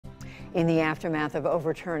In the aftermath of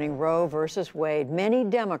overturning Roe versus Wade, many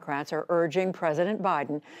Democrats are urging President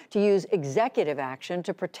Biden to use executive action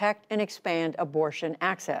to protect and expand abortion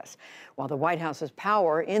access. While the White House's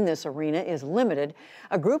power in this arena is limited,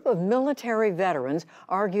 a group of military veterans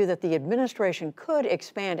argue that the administration could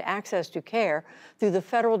expand access to care through the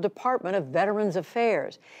Federal Department of Veterans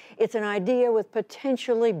Affairs. It's an idea with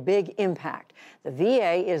potentially big impact. The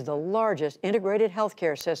VA is the largest integrated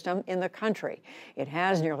healthcare system in the country. It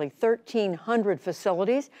has nearly 1,300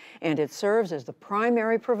 facilities, and it serves as the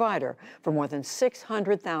primary provider for more than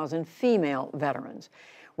 600,000 female veterans.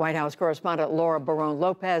 White House correspondent Laura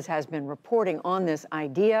Barrón-López has been reporting on this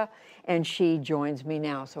idea, and she joins me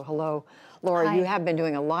now. So hello, Laura. Hi. You have been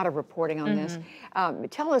doing a lot of reporting on this.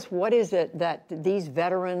 Tell us, what is it that these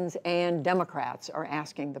veterans and Democrats are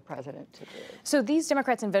asking the president to do? So these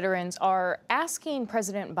Democrats and veterans are asking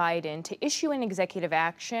President Biden to issue an executive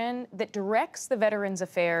action that directs the Veterans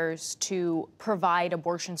Affairs to provide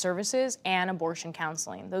abortion services and abortion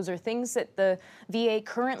counseling. Those are things that the VA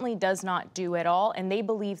currently does not do at all, and they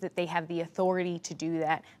believe that they have the authority to do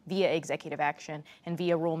that via executive action and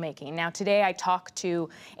via rulemaking. Now, today I talked to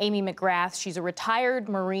Amy McGrath. She's a retired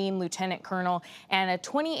Marine lieutenant colonel and a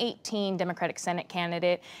 2018 Democratic Senate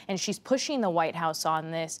candidate, and she's pushing the White House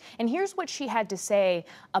on this. And here's what she had to say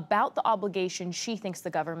about the obligation she thinks the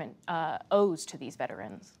government owes to these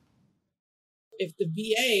veterans. If the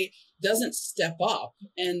VA doesn't step up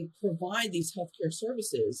and provide these healthcare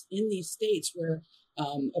services in these states where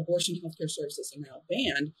abortion healthcare services are now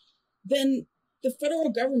banned, then the federal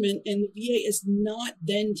government and the VA is not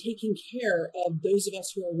then taking care of those of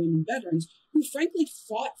us who are women veterans who frankly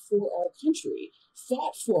fought for our country,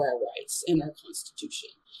 fought for our rights and our Constitution,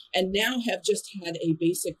 and now have just had a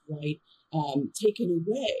basic right taken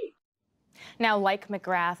away. Now, like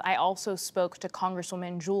McGrath, I also spoke to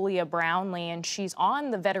Congresswoman Julia Brownley, and she's on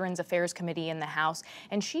the Veterans Affairs Committee in the House,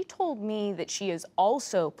 and she told me that she is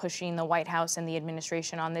also pushing the White House and the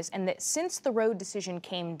administration on this, and that since the Roe decision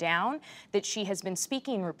came down, that she has been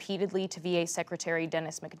speaking repeatedly to VA Secretary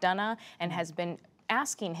Dennis McDonough and has been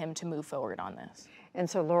asking him to move forward on this. And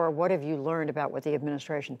so, Laura, what have you learned about what the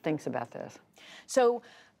administration thinks about this? So,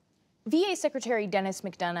 VA Secretary Dennis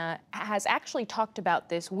McDonough has actually talked about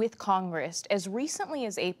this with Congress as recently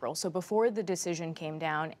as April, so before the decision came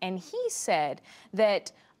down, and he said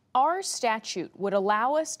that our statute would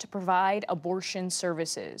allow us to provide abortion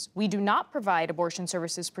services. We do not provide abortion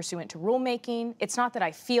services pursuant to rulemaking. It's not that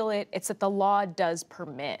I feel it, it's that the law does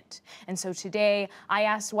permit. And so today, I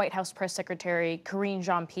asked White House Press Secretary Karine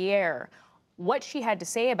Jean-Pierre what she had to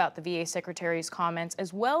say about the VA Secretary's comments,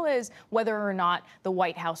 as well as whether or not the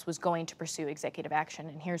White House was going to pursue executive action.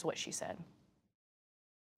 And here's what she said.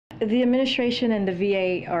 The administration and the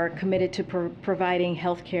VA are committed to providing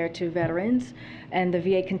health care to veterans, and the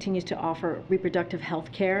VA continues to offer reproductive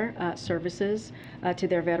health care services to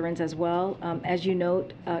their veterans as well. As you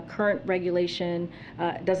note, current regulation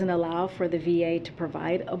doesn't allow for the VA to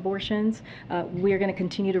provide abortions. We're going to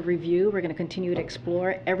continue to review, we're going to continue to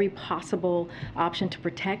explore every possible option to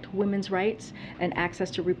protect women's rights and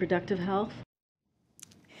access to reproductive health.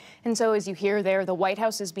 And so, as you hear there, the White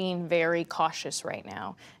House is being very cautious right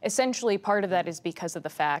now. Essentially, part of that is because of the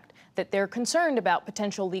fact that they're concerned about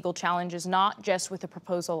potential legal challenges, not just with a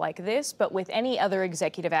proposal like this, but with any other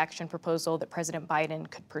executive action proposal that President Biden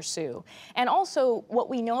could pursue. And also,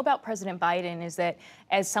 what we know about President Biden is that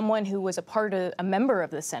as someone who was a member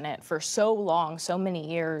of the Senate for so long, so many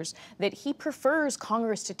years, that he prefers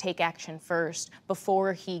Congress to take action first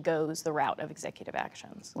before he goes the route of executive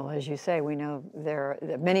actions. Well, as you say, we know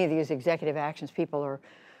many of these executive actions people are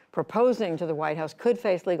proposing to the White House could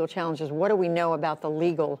face legal challenges. What do we know about the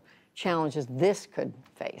legal challenges this could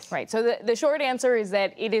face? Right. So the short answer is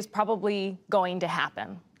that it is probably going to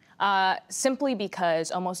happen, simply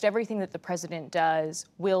because almost everything that the president does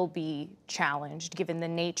will be challenged, given the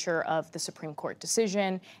nature of the Supreme Court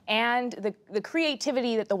decision and the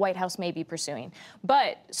creativity that the White House may be pursuing.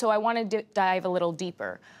 But so I want to dive a little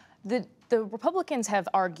deeper. The Republicans have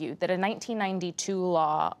argued that a 1992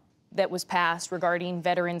 law that was passed regarding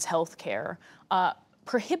veterans' health care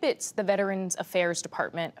prohibits the Veterans Affairs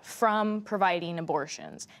Department from providing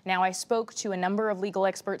abortions. Now, I spoke to a number of legal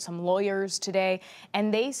experts, some lawyers today,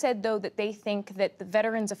 and they said, though, that they think that the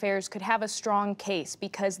Veterans Affairs could have a strong case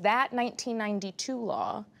because that 1992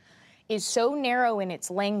 law is so narrow in its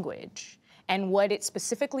language and what it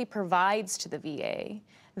specifically provides to the VA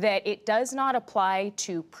that it does not apply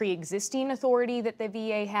to pre-existing authority that the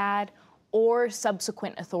VA had or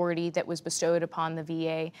subsequent authority that was bestowed upon the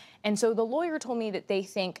VA. And so the lawyer told me that they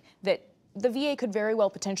think that the VA could very well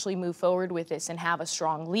potentially move forward with this and have a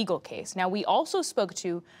strong legal case. Now, we also spoke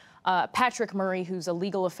to Patrick Murray, who's a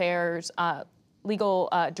legal affairs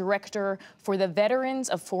director for the Veterans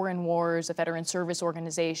of Foreign Wars, a veteran service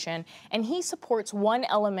organization, and he supports one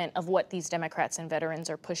element of what these Democrats and veterans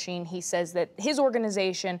are pushing. He says that his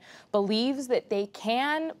organization believes that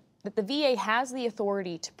that the VA has the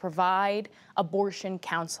authority to provide abortion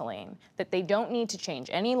counseling, that they don't need to change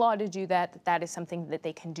any law to do that, that is something that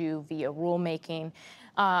they can do via rulemaking.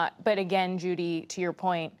 But again, Judy, to your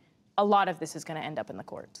point, a lot of this is going to end up in the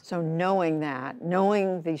courts. So knowing that,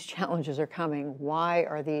 knowing these challenges are coming, why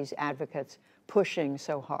are these advocates pushing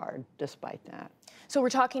so hard despite that? So we're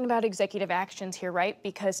talking about executive actions here, right?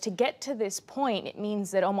 Because to get to this point, it means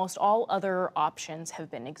that almost all other options have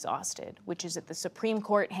been exhausted, which is that the Supreme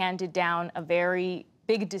Court handed down a very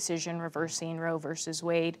big decision reversing Roe versus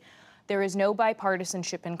Wade. There is no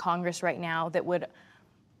bipartisanship in Congress right now that would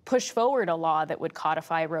push forward a law that would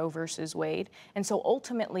codify Roe versus Wade. And so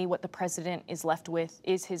ultimately what the president is left with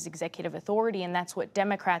is his executive authority, and that's what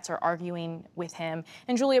Democrats are arguing with him.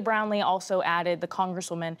 And Julia Brownlee also added, the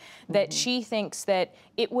congresswoman, that she thinks that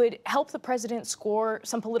it would help the president score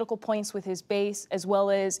some political points with his base, as well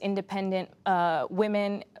as independent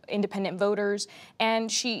women, independent voters.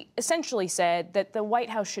 And she essentially said that the White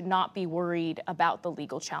House should not be worried about the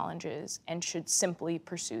legal challenges and should simply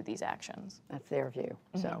pursue these actions. That's their view.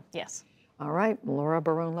 So. Yes. All right, Laura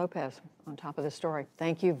Barrón-López on top of the story.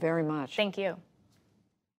 Thank you very much. Thank you.